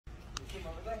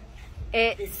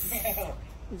It's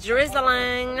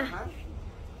drizzling.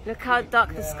 Look how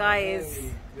dark the sky is.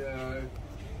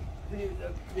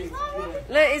 Look,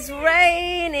 it's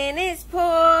raining, it's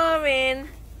pouring.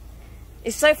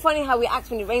 It's so funny how we act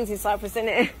when it rains in Cyprus, isn't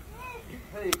it?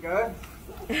 There you go.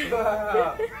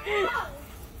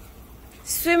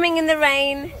 Swimming in the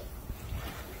rain.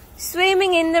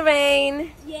 Swimming in the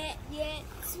rain. Yeah.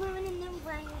 Swimming in the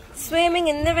rain. Swimming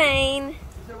in the rain.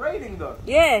 Is it raining though?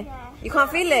 Yeah. You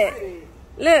can't feel it.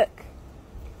 Look.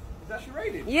 Is it actually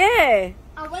raining? Yeah.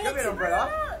 I want Give me an umbrella.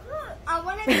 I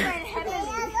want to train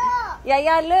heavily.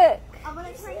 Yeah, look. I want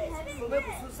to train heavily.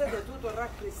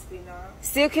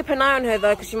 Still keep an eye on her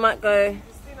though, because she might go.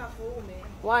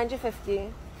 Why 150?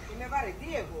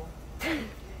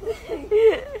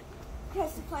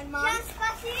 Has to play mom.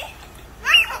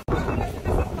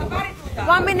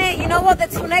 1 minute, you know what? The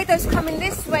tornado's coming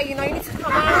this way, you know, you need to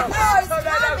come out. No, it's not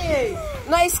coming.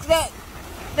 No, it's the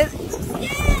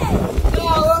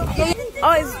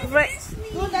oh, it's right.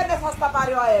 Oh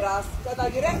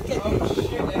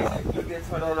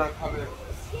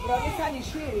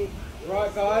shit,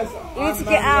 right guys, You need to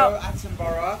get out.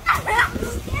 Attenborough.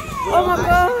 Oh my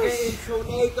gosh.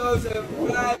 Tornadoes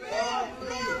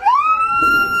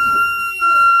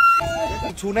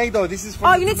and tornado, this is from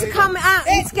Oh, you need to come out.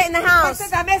 You need to get in the house.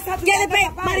 Get the baby.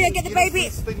 Mario, get the baby.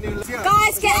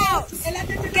 Guys, get out.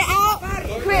 Get out.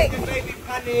 Quick.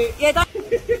 Yeah,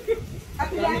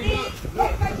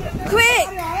 quick.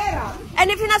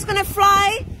 Anything that's going to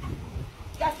fly.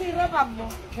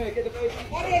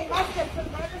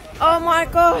 Oh my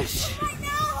gosh.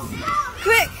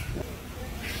 Quick.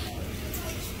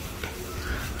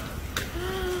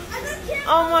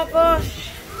 Oh my gosh.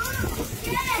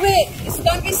 Quick.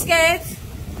 Don't be scared.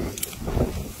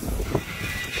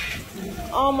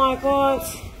 Oh my god.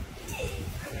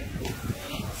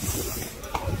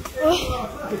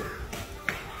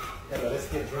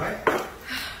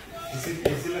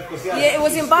 Yeah, it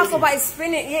was in Bafo, but it's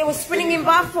spinning. Yeah, it was spinning in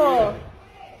Bafo.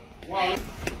 I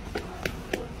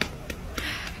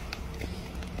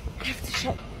have to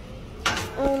shut.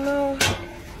 Oh no.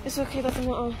 It's okay, doesn't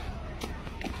matter.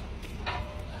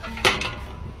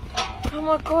 Oh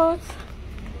my god.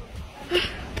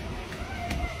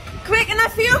 Quick, and I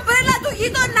feel umbrella to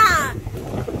eat on that.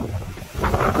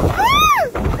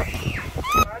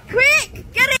 Quick,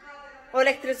 get it. Ο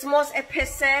ηλεκτρισμός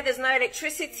έπεσε, there's no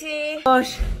electricity.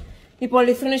 Λοιπόν,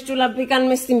 οι θρόνες τούλα μπήκαν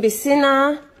μες στην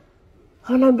πισίνα.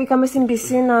 Oh no, μπήκαμε στην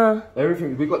πισίνα.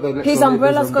 Everything, we got the His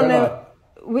umbrella's gonna...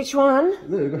 Which one?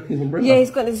 No, we got his umbrella. Yeah,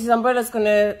 his umbrella's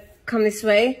gonna come this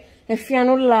way.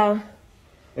 Εφιανούλα.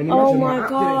 And Oh imagine my my app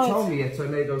god. didn't tell me a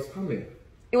tornado's coming.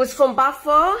 It was from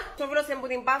Bafo. Το βρήκε από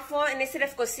την Bafo, είναι στη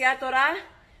Λευκοσία τώρα.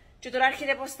 Και τώρα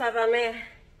έρχεται προς τα δαμέ.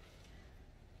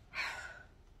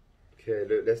 Okay,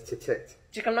 look, let's detect.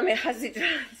 Και κάναμε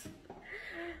χαζίτρας.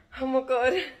 Oh my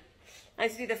god. I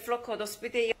see the φλόκο, το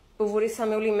σπίτι που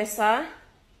βουρήσαμε όλοι μέσα.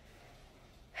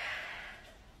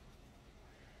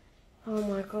 Oh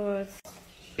my god.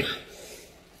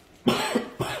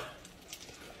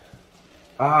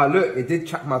 Ah, look, it did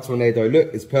track my tornado. Look,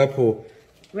 it's purple.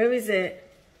 Where is it?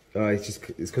 It's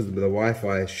because of the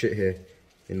Wi-Fi shit here.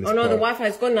 In this Oh no, part. the Wi-Fi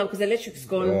is gone now because the electric's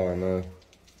gone. Oh no.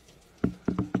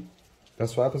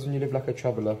 That's what happens when you live like a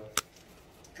traveller.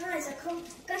 Guys, I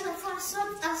saw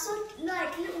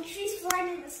like little trees flying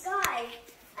in the sky.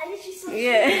 I literally saw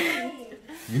Yeah. trees flying.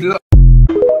 You look